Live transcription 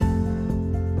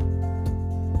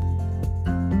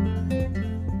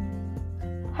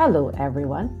Hello,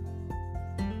 everyone,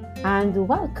 and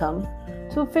welcome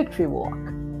to Victory Walk.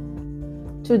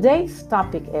 Today's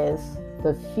topic is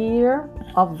the fear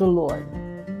of the Lord.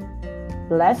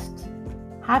 Blessed,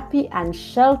 happy, and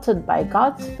sheltered by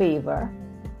God's favor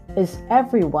is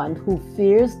everyone who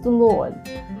fears the Lord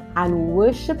and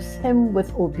worships Him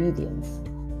with obedience,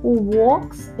 who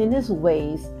walks in His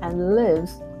ways and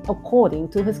lives according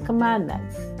to His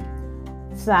commandments.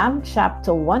 Psalm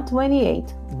chapter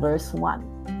 128, verse 1.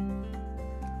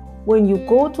 When you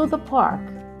go to the park,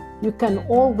 you can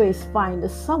always find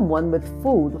someone with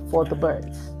food for the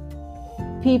birds.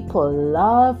 People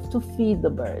love to feed the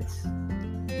birds.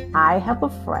 I have a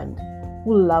friend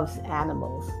who loves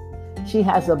animals. She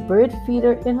has a bird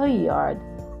feeder in her yard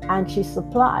and she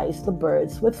supplies the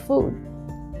birds with food.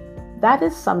 That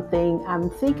is something I'm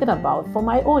thinking about for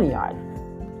my own yard.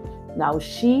 Now,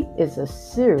 she is a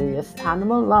serious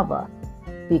animal lover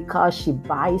because she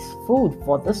buys food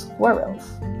for the squirrels.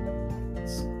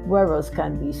 Squirrels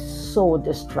can be so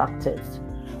destructive.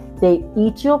 They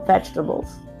eat your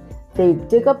vegetables, they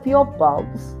dig up your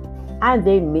bulbs, and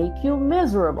they make you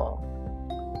miserable.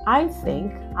 I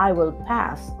think I will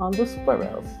pass on the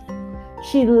squirrels.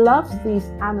 She loves these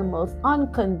animals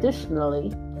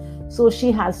unconditionally, so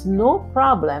she has no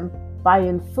problem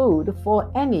buying food for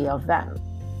any of them.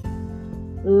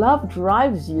 Love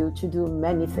drives you to do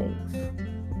many things.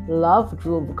 Love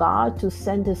drove God to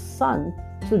send His Son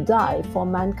to die for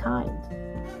mankind.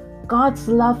 God's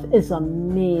love is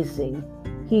amazing.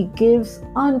 He gives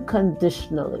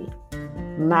unconditionally.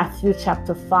 Matthew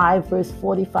chapter 5 verse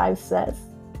 45 says,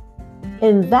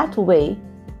 "In that way,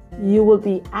 you will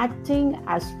be acting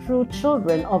as true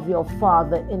children of your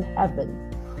Father in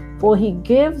heaven, for He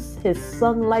gives His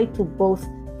sunlight to both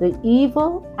the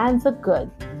evil and the good,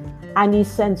 and He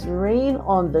sends rain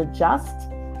on the just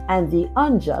and the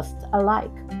unjust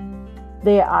alike."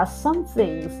 There are some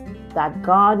things that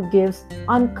God gives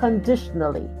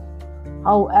unconditionally.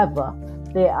 However,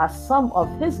 there are some of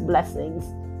His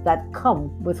blessings that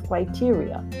come with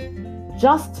criteria.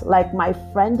 Just like my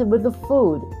friend with the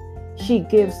food, she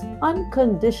gives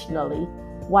unconditionally,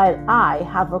 while I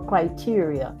have a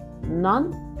criteria: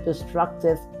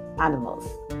 non-destructive animals.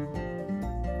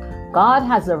 God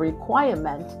has a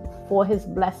requirement for His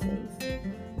blessings.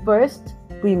 First,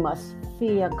 we must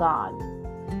fear God.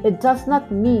 It does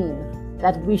not mean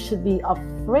that we should be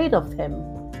afraid of Him,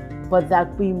 but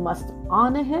that we must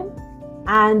honor Him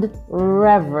and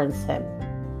reverence Him.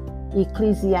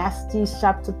 Ecclesiastes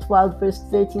chapter 12 verse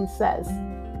 13 says,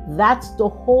 "That's the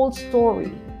whole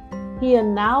story. Here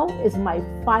now is my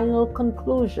final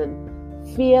conclusion.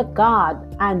 Fear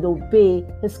God and obey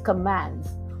His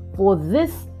commands, for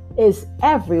this is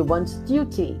everyone's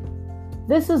duty."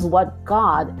 This is what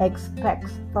God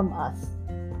expects from us.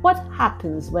 What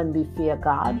happens when we fear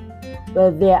God?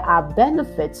 Well, there are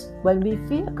benefits when we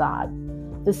fear God.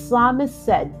 The psalmist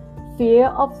said, "Fear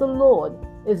of the Lord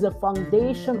is the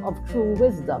foundation of true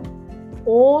wisdom.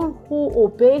 All who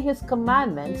obey His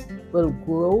commandments will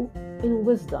grow in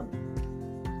wisdom."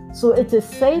 So it is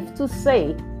safe to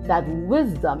say that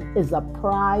wisdom is a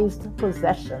prized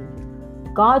possession.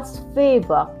 God's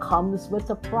favor comes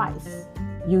with a price.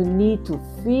 You need to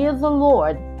fear the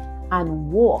Lord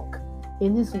and walk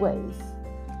in His ways.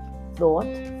 Thought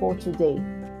for today: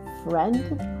 friend,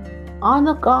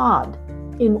 honor God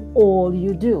in all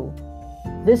you do.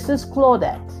 This is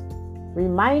Claudette,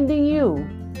 reminding you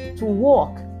to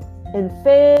walk in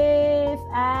faith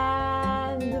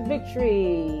and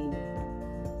victory.